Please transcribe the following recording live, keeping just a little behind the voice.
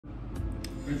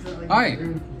Hi,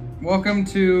 welcome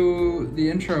to the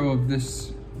intro of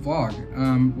this vlog.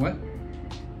 What?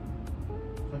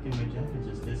 Fucking my jacket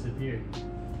just disappeared.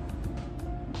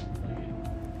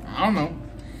 I don't know.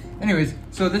 Anyways,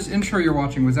 so this intro you're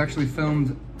watching was actually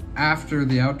filmed after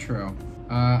the outro.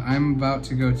 I'm about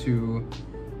to go to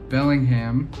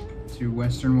Bellingham, to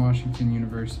Western Washington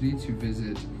University to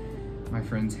visit my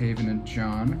friends Haven and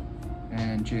John,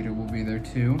 and Jada will be there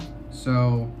too.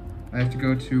 So I have to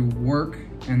go to work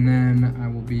and then I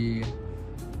will be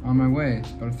on my way.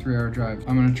 It's about a 3-hour drive.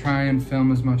 I'm gonna try and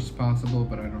film as much as possible,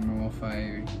 but I don't know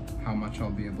how much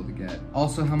I'll be able to get.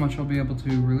 Also how much I'll be able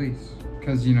to release,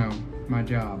 because you know, my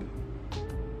job.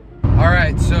 All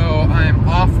right, so I'm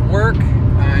off work.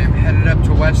 I'm headed up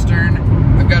to Western.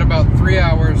 I've got about 3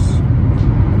 hours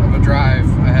of a drive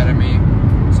ahead of me.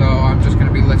 So I'm just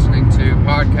gonna be listening to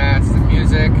podcasts and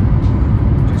music,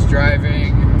 just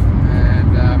driving.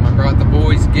 And I brought the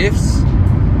boys gifts.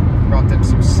 Brought them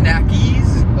some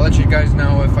snackies. I'll let you guys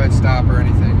know if I stop or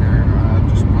anything, or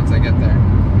just once I get there.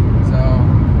 So,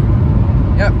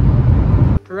 yep.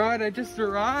 Right, I just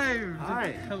arrived.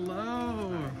 Hi.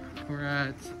 Hello. We're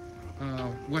at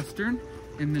Western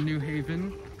in the New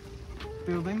Haven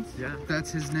buildings. Yeah.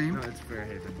 That's his name. No, it's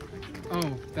Fairhaven.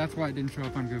 Oh, that's why it didn't show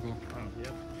up on Google. Oh,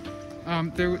 yep.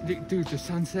 Dude, the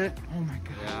sunset. Oh my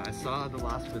god. Yeah, I saw the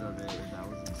last bit of it, and that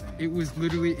was insane. It was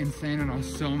literally insane, and I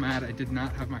was so mad I did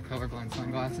not have my colorblind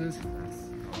sunglasses.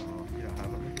 Oh, you don't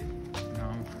have them?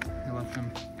 No, I left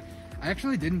them. I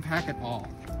actually didn't pack at all.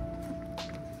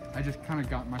 I just kind of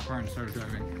got in my car and started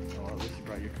driving. Oh, at least you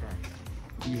brought your car.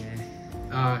 Yeah.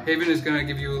 Haven is gonna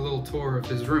give you a little tour of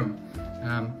his room.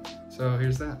 So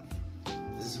here's that.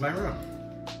 This is my room.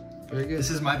 Very good. This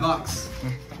is my box.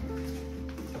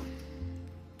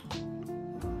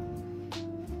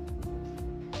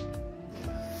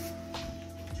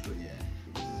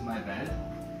 This is my bed.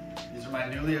 These are my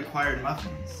newly acquired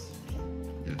muffins.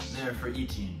 Yes. They're for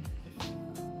eating.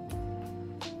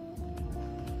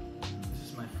 This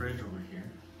is my fridge over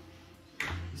here.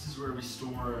 This is where we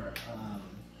store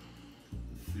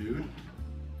food,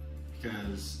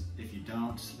 because if you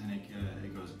don't, then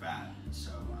it goes bad.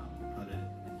 So put it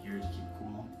in here to keep it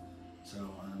cool, so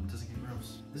it doesn't get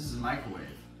gross. This is a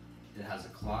microwave. It has a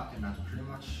clock, and that's pretty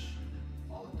much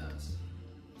all it does.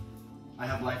 I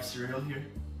have Life cereal here.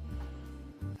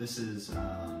 This is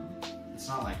it's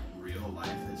not like real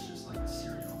life. It's just like a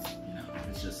cereal. You know,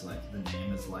 it's just like the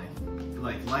name is Life.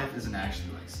 Like Life isn't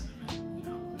actually like cinnamon. You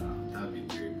know, that would be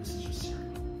weird. This is just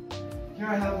cereal. Here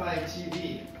I have my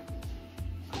TV.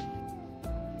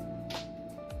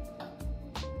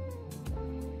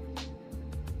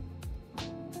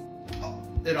 Oh,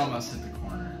 it almost hit the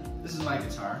corner. This is my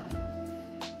guitar. It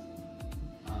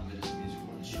is a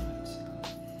musical instrument.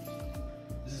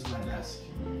 This is my desk.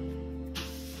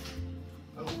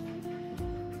 Oh.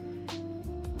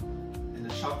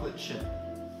 And a chocolate chip.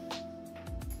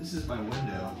 This is my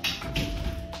window.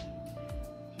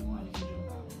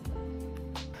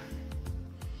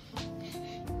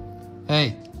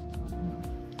 Hey.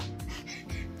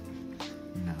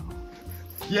 No.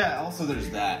 Yeah, also there's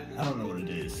that. I don't know what it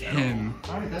is. Him.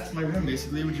 Alright, that's my room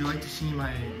basically. Would you like to see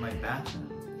my bathroom?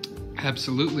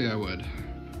 Absolutely, I would.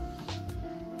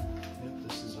 Yep,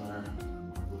 this is our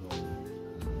little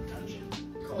dungeon.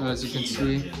 As you can Pee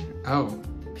see. dungeon. Oh.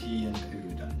 Pee and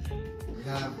poo dungeon. We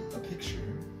have a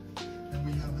picture, and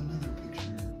we have another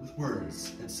picture with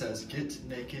words. It says "Get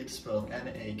Naked," spelled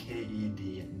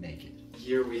N-A-K-E-D, naked.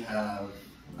 Here we have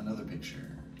another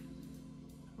picture.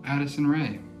 Addison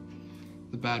Rae,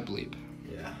 the bad bleep.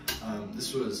 Yeah,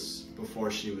 this was before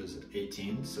she was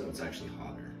 18, so it's actually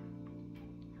hotter.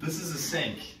 This is a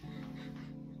sink.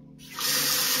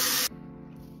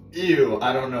 Ew,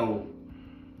 I don't know.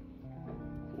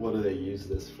 What do they use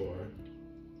this for?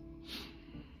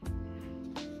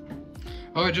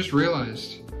 Oh, I just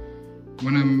realized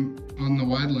when I'm on the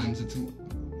wide lens, it's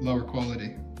lower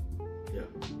quality. Yeah.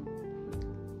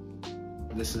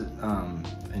 This is,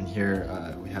 in here,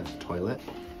 we have the toilet.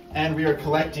 And we are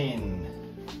collecting,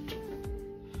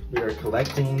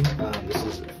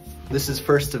 this is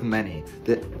first of many.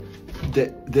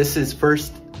 This is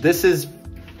first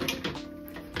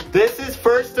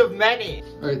of many.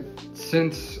 All right,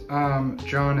 since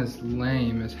John is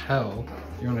lame as hell,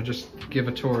 you wanna just give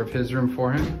a tour of his room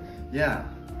for him? Yeah,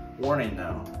 warning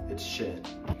though, it's shit.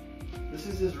 This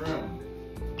is his room.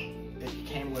 It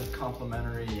came with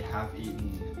complimentary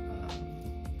half-eaten,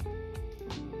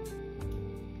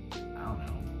 I don't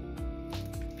know,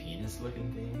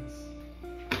 penis-looking things.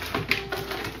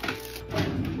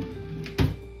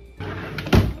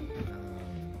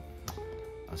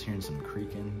 I was hearing some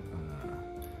creaking.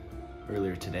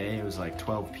 earlier today. It was like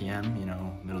 12 p.m., you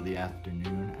know, middle of the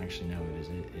afternoon. Actually, no,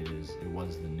 it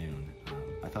was the noon.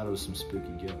 I thought it was some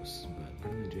spooky ghosts, but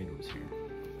apparently Jada was here.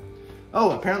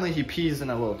 Oh, apparently he pees in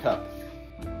a little cup.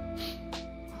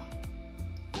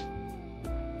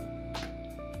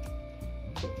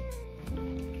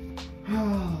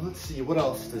 Oh, let's see, what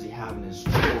else does he have in his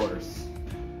drawers?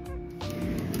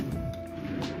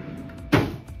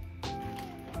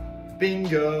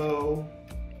 Bingo!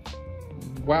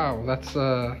 Wow, that's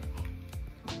I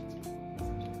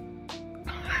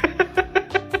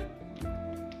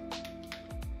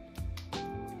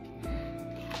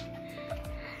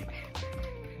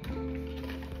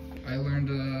learned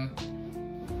a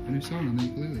new song on the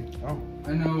ukulele. Oh.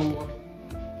 I know.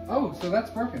 Oh, so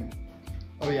that's broken.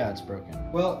 Oh yeah, it's broken.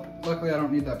 Well, luckily I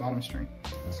don't need that bottom string.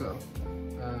 So,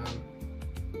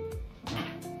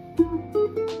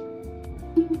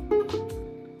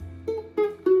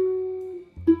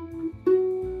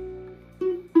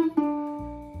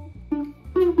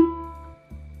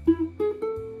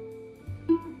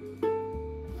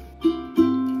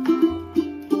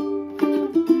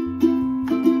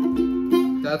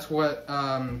 that's what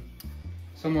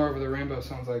Somewhere Over the Rainbow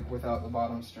sounds like without the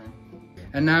bottom string.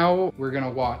 And now we're gonna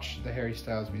watch the Harry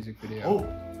Styles music video. Oh,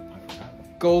 I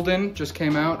forgot. Golden just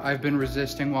came out. I've been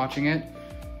resisting watching it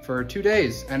for 2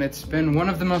 days, and it's been one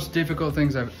of the most difficult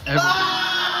things I've ever done.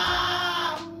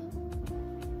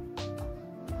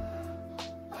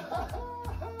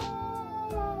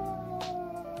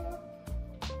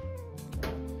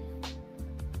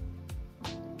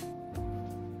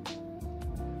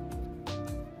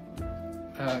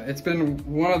 It's been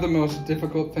one of the most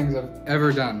difficult things I've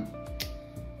ever done.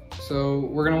 So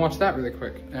we're gonna watch that really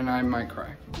quick, and I might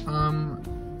cry.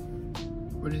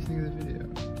 What do you think of the video?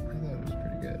 I thought it was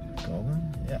pretty good. Golden?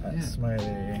 Yeah, it's my...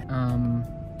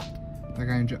 Like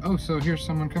I enjoy. Oh, so here's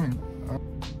someone coming.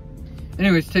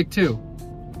 Anyways, take 2.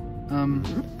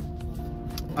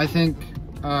 I think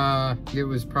it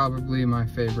was probably my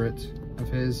favorite of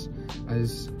his. It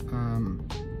was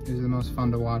the most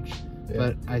fun to watch. Yeah.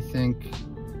 But I think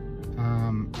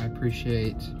I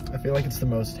appreciate. I feel like it's the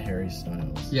most Harry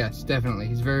Styles. Yes, definitely.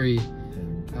 He's very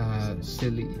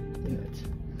silly in it,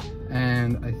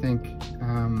 and I think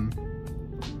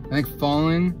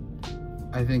Falling,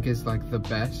 I think is like the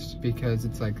best because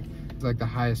it's like the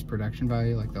highest production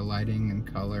value, like the lighting and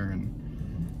color, and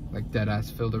like dead ass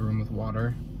filled a room with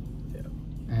water. Yeah.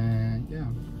 And yeah,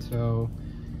 so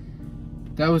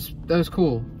that was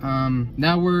cool.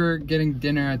 Now we're getting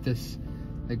dinner at this,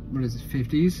 like, what is it,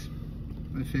 50s?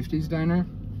 The 50s diner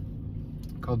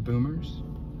called Boomers.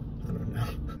 I don't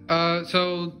know.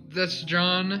 So that's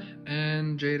John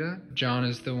and Jada. John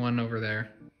is the one over there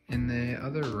in the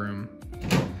other room.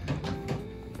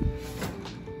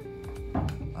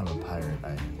 I'm a pirate.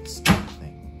 I steal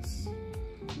things.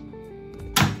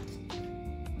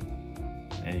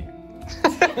 Hey.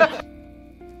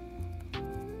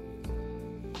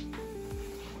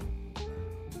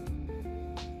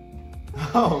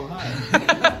 Oh, hi.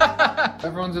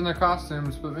 Everyone's in their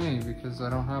costumes but me because I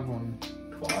don't have one.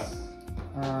 What?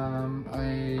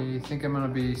 I think I'm gonna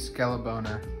be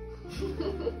Skelebaner. Do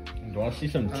you want to see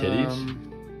some titties?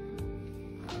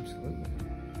 Absolutely.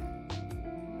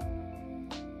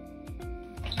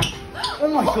 Oh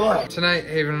my god! Tonight,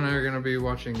 Haven and I are gonna be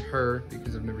watching Her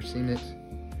because I've never seen it.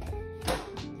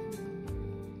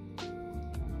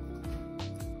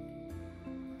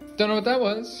 Don't know what that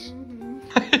was.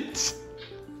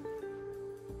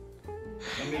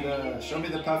 Show me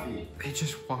the puffy. They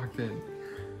just walked in.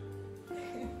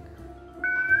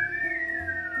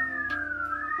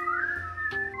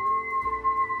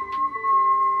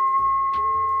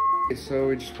 So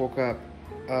we just woke up.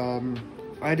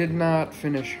 I did not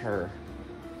finish Her.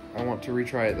 I want to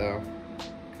retry it though,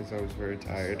 because I was very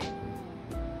tired.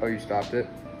 Oh, you stopped it?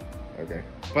 Okay.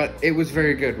 But it was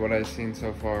very good, what I've seen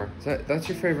so far. That's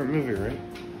your favorite movie, right?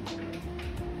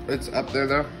 It's up there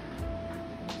though.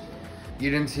 You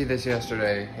didn't see this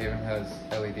yesterday. Haven has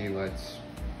LED lights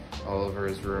all over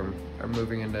his room. I'm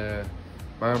moving into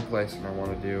my own place and I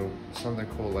want to do something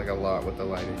cool, like a lot with the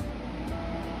lighting.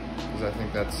 Because I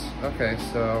think that's, okay,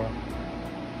 so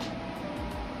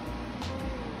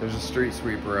there's a street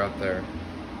sweeper out there.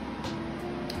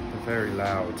 They're very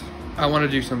loud. I want to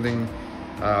do something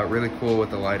really cool with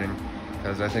the lighting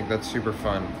because I think that's super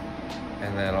fun.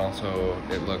 And then also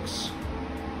it looks,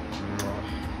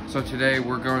 so today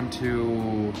we're going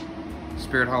to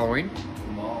Spirit Halloween?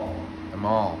 The mall. The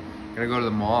mall. Gonna go to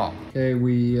the mall. Okay,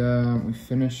 we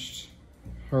finished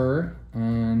Her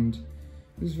and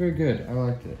it was very good. I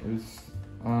liked it. It was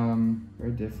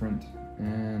very different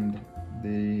and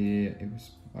it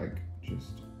was Like,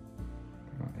 just,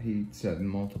 he said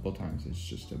multiple times, it's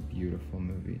just a beautiful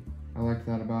movie. I like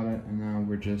that about it, and now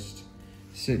we're just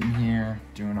sitting here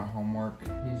doing our homework.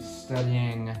 He's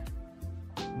studying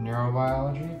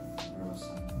neurobiology,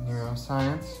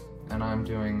 neuroscience, and I'm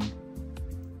doing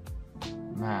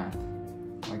math,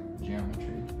 like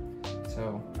geometry.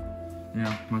 So,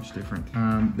 yeah, much different.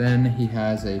 Then he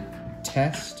has a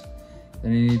test that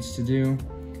he needs to do,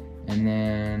 and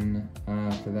then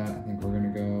after that, I think we're gonna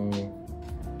go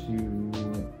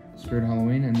to Spirit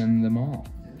Halloween and then the mall.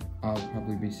 I'll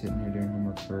probably be sitting here doing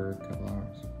homework for a couple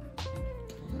hours.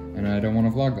 And I don't want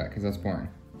to vlog that because that's boring.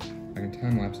 I can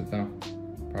time lapse it though.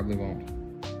 Probably won't.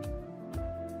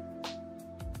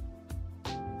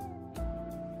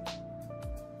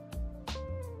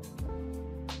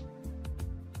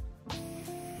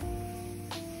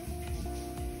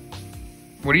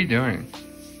 What are you doing?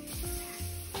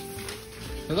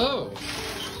 Hello.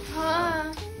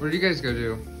 Huh? What did you guys go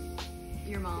do?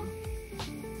 Your mom.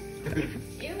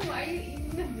 Ew, why are you eating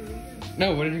the burrito?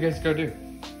 No, what did you guys go do?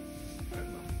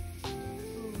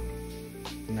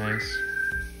 Nice.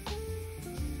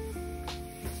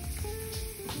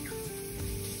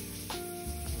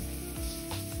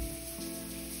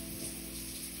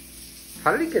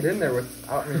 How did he get in there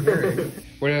without me hearing?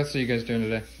 What else are you guys doing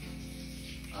today?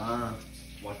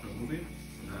 Watch a movie.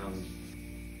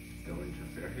 Going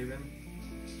to Fairhaven.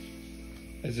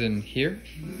 As in here?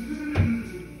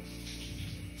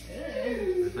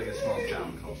 It's like a small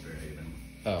town called Fairhaven.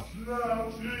 Oh.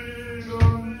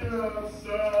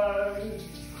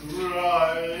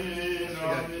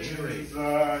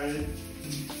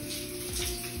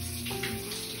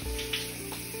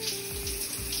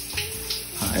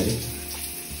 Hi.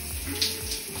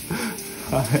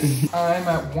 I'm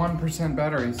at 1%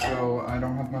 battery, so I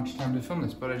don't have much time to film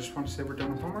this, but I just want to say we're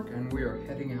done with homework and we are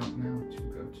heading out now to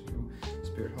go to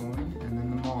Spirit Halloween and then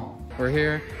the mall. We're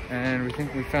here and we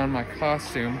think we found my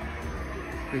costume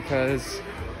because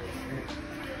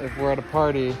if we're at a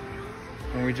party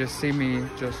and we just see me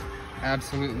just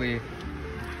absolutely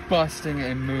busting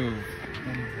a move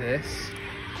in this,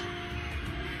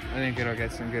 I think it'll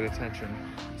get some good attention.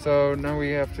 So now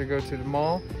we have to go to the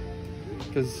mall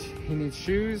because he needs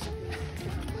shoes.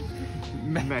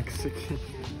 Mexican.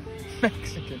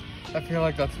 I feel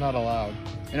like that's not allowed.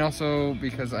 And also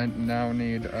because I now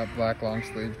need a black long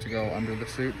sleeve to go under the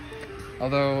suit.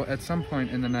 Although at some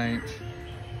point in the night,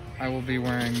 I will be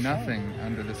wearing nothing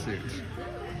under the suit.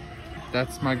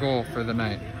 That's my goal for the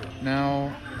night.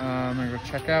 Now I'm gonna go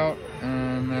check out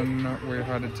and then we're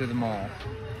headed to the mall.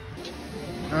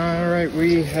 All right,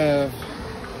 we have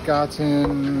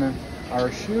gotten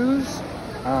our shoes.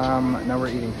 Now we're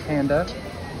eating Panda,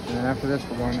 and then after this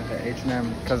we're going to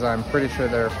H&M because I'm pretty sure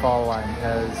their fall line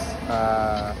has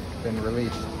been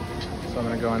released. So I'm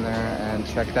gonna go in there and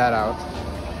check that out.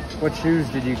 What shoes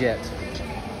did you get?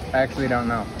 I actually don't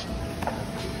know.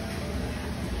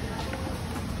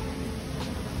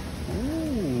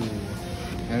 Ooh.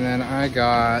 And then I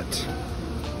got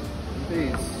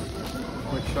these,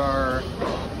 which are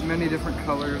many different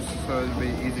colors, so it'd be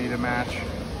easy to match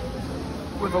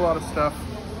with a lot of stuff,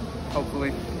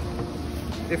 hopefully.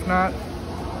 If not,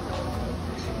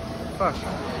 fuck.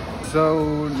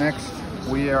 So next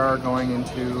we are going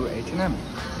into H&M.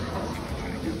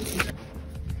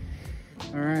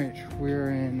 All right,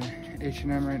 we're in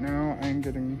H&M right now. I'm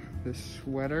getting this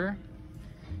sweater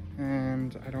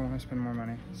and I don't want to spend more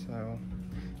money, so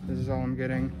this is all I'm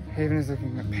getting. Haven is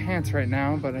looking at pants right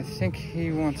now, but I think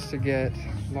he wants to get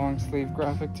long sleeve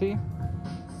graphic tee.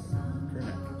 Crew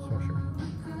neck,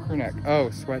 sweatshirt. Crew neck, oh,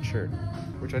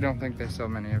 sweatshirt, which I don't think they sell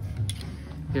many of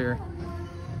here.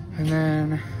 And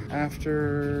then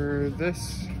after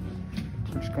this,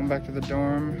 I'm just going back to the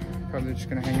dorm. Probably just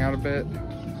gonna hang out a bit.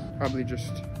 Probably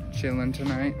just chilling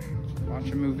tonight,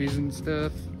 watching movies and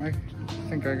stuff. I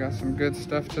think I got some good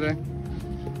stuff today.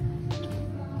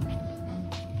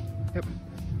 Yep.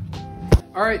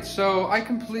 All right, so I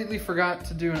completely forgot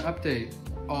to do an update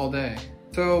all day.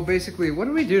 So basically, what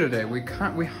did we do today? We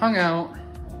hung out,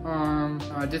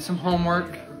 did some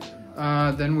homework,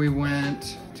 then we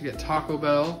went to get Taco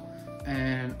Bell,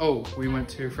 and we went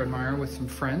to Fred Meyer with some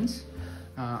friends.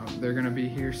 They're gonna be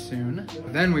here soon.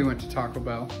 Then we went to Taco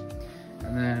Bell,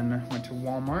 and then went to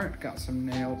Walmart, got some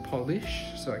nail polish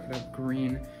so I could have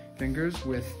green fingers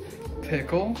with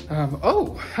pickle.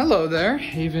 Oh, hello there.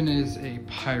 Haven is a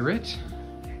pirate.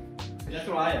 That's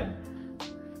what I am.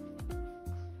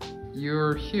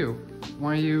 You're Hugh.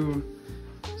 Why are you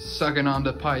sucking on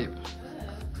the pipe?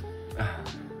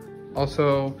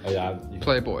 Also,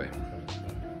 Playboy.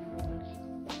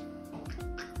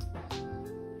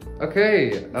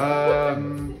 Okay,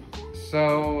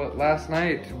 so last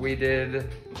night we did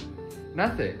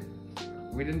nothing.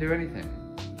 We didn't do anything.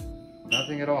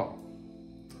 Nothing at all.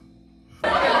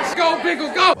 Let's go,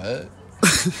 Pickle, go! What?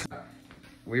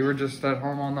 We were just at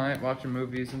home all night watching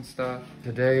movies and stuff.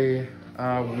 Today,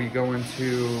 we go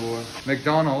into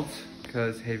McDonald's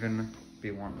because Haven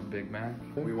be wanting a Big Mac.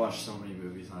 We watched so many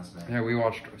movies last night. Yeah, we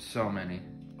watched so many.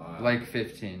 Like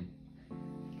 15.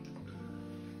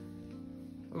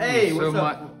 Hey, Ooh, what's so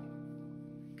up?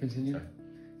 Continue. Sorry.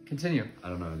 Continue. I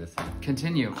don't know this one.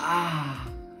 Continue. Ah.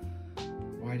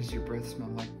 Why does your breath smell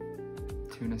like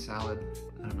tuna salad?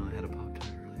 I don't know, I had a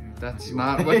Pop-Tart earlier. That's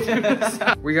not what tuna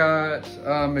salad. We got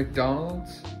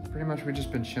McDonald's. Pretty much we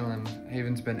just been chilling.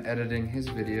 Haven's been editing his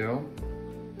video.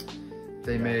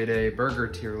 They made a burger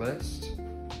tier list.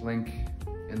 Link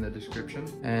in the description.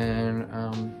 And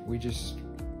we're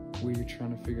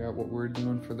trying to figure out what we're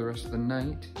doing for the rest of the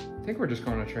night. I think we're just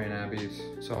going to Train Abby's.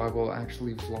 So I will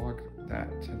actually vlog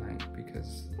that tonight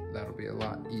because that'll be a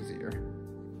lot easier.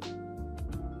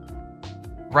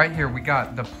 Right here, we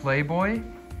got the Playboy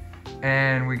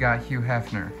and we got Hugh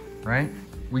Hefner, right?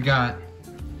 We got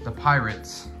the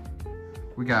Pirates.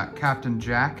 We got Captain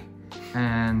Jack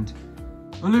and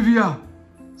Olivia.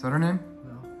 Is that her name?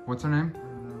 No. What's her name? I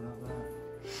don't know about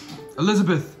that.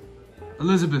 Elizabeth.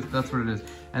 Elizabeth, that's what it is.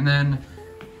 And then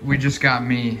we just got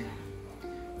me.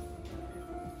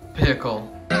 Pickle.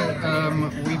 We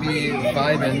be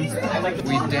vibing.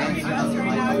 We dance.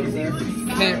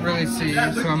 Can't really see, so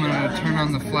I'm gonna turn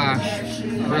on the flash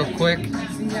real quick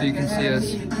so you can see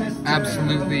us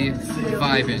absolutely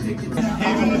vibing.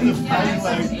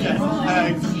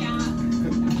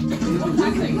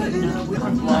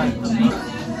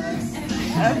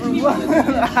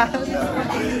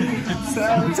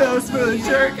 Santos for the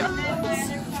jerk.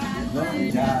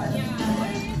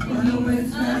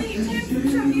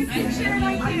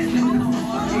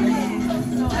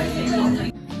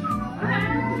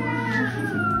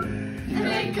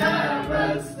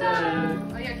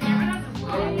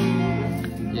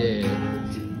 Yeah.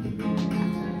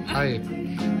 Hi.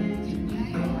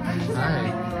 Hi.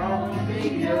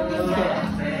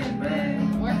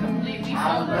 We're completely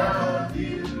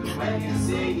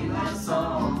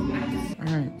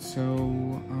Alright, so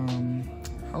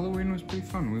Halloween was pretty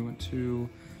fun. We went to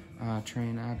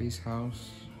Train Abby's house,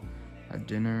 had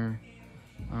dinner.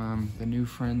 The new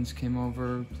friends came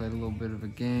over, played a little bit of a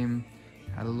game,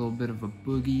 had a little bit of a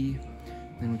boogie.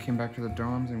 Then we came back to the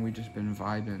dorms and we just been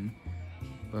vibing.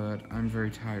 But I'm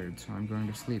very tired, so I'm going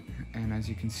to sleep. And as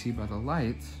you can see by the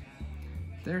lights,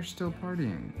 they're still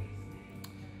partying.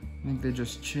 I think they're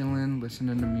just chilling,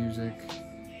 listening to music.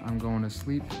 I'm going to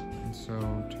sleep, and so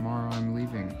tomorrow I'm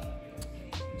leaving.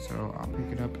 So I'll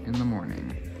pick it up in the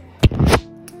morning.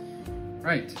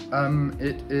 Right,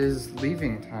 it is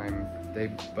leaving time.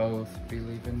 They both be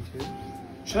leaving too.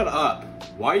 Shut up.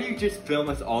 Why do you just film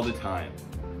us all the time?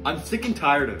 I'm sick and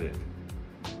tired of it.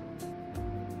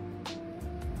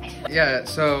 Yeah,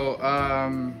 so,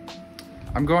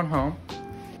 I'm going home.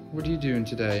 What are you doing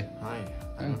today? Hi,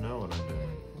 I don't know what I'm doing.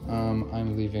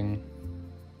 I'm leaving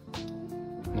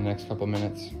in the next couple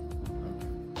minutes.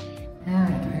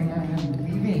 Alright, I'm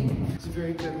leaving. It's a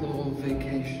very good little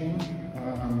vacation.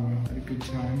 Had a good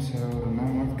time, so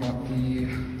now I've got the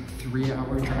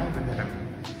 3-hour drive ahead of me.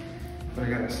 But I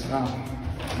gotta stop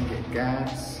and get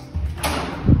gas.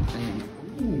 And,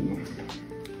 ooh.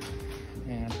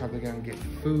 And I'm probably gonna get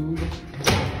food.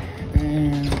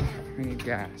 And I need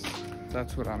gas.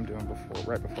 That's what I'm doing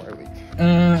right before I leave.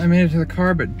 I made it to the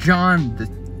car, but John, the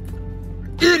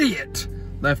idiot,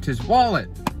 left his wallet.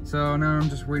 So now I'm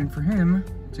just waiting for him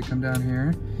to come down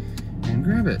here and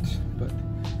grab it. But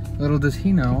little does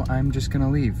he know, I'm just gonna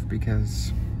leave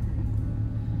because,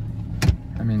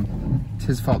 I mean, it's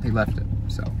his fault he left it,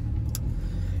 so.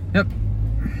 Yep.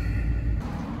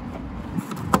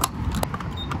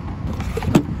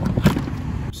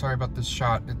 Sorry about this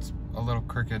shot, it's a little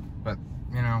crooked, but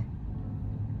you know,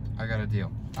 I got a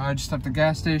deal. I just left the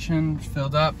gas station,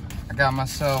 filled up. I got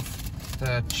myself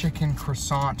the chicken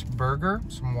croissant burger,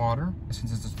 some water.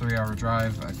 Since it's a 3-hour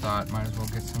drive, I thought might as well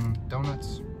get some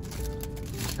donuts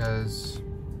because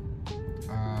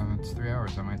it's 3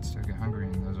 hours. I might still get hungry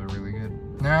and those are really good.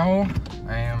 Now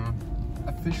I am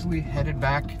officially headed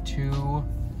back to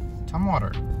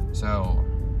Tumwater. So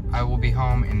I will be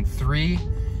home in 3,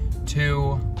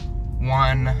 2,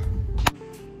 1.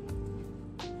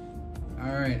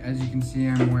 Alright, as you can see,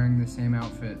 I'm wearing the same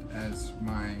outfit as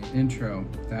my intro.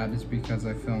 That is because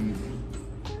I filmed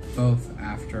both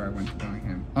after I went to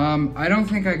Bellingham. I don't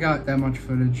think I got that much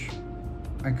footage.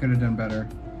 I could have done better,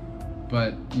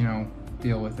 but you know,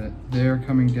 deal with it. They're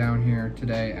coming down here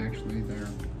today. Actually, they're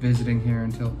visiting here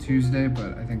until Tuesday,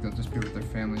 but I think they'll just be with their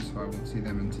families, so I won't see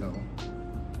them until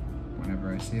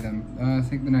whenever I see them. I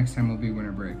think the next time will be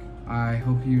winter break. I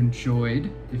hope you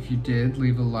enjoyed. If you did,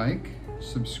 leave a like,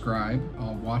 subscribe.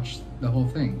 I'll watch the whole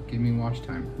thing. Give me watch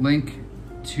time. Link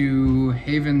to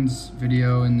Haven's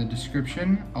video in the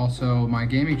description. Also my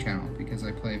gaming channel, because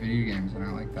I play video games and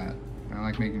I like that. I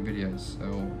like making videos,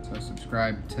 so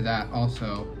subscribe to that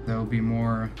also. There will be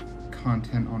more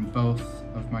content on both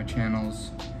of my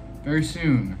channels very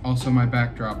soon. Also, my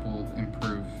backdrop will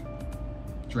improve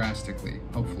drastically,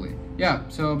 hopefully. Yeah,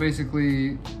 so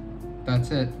basically,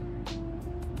 that's it.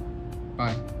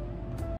 Bye.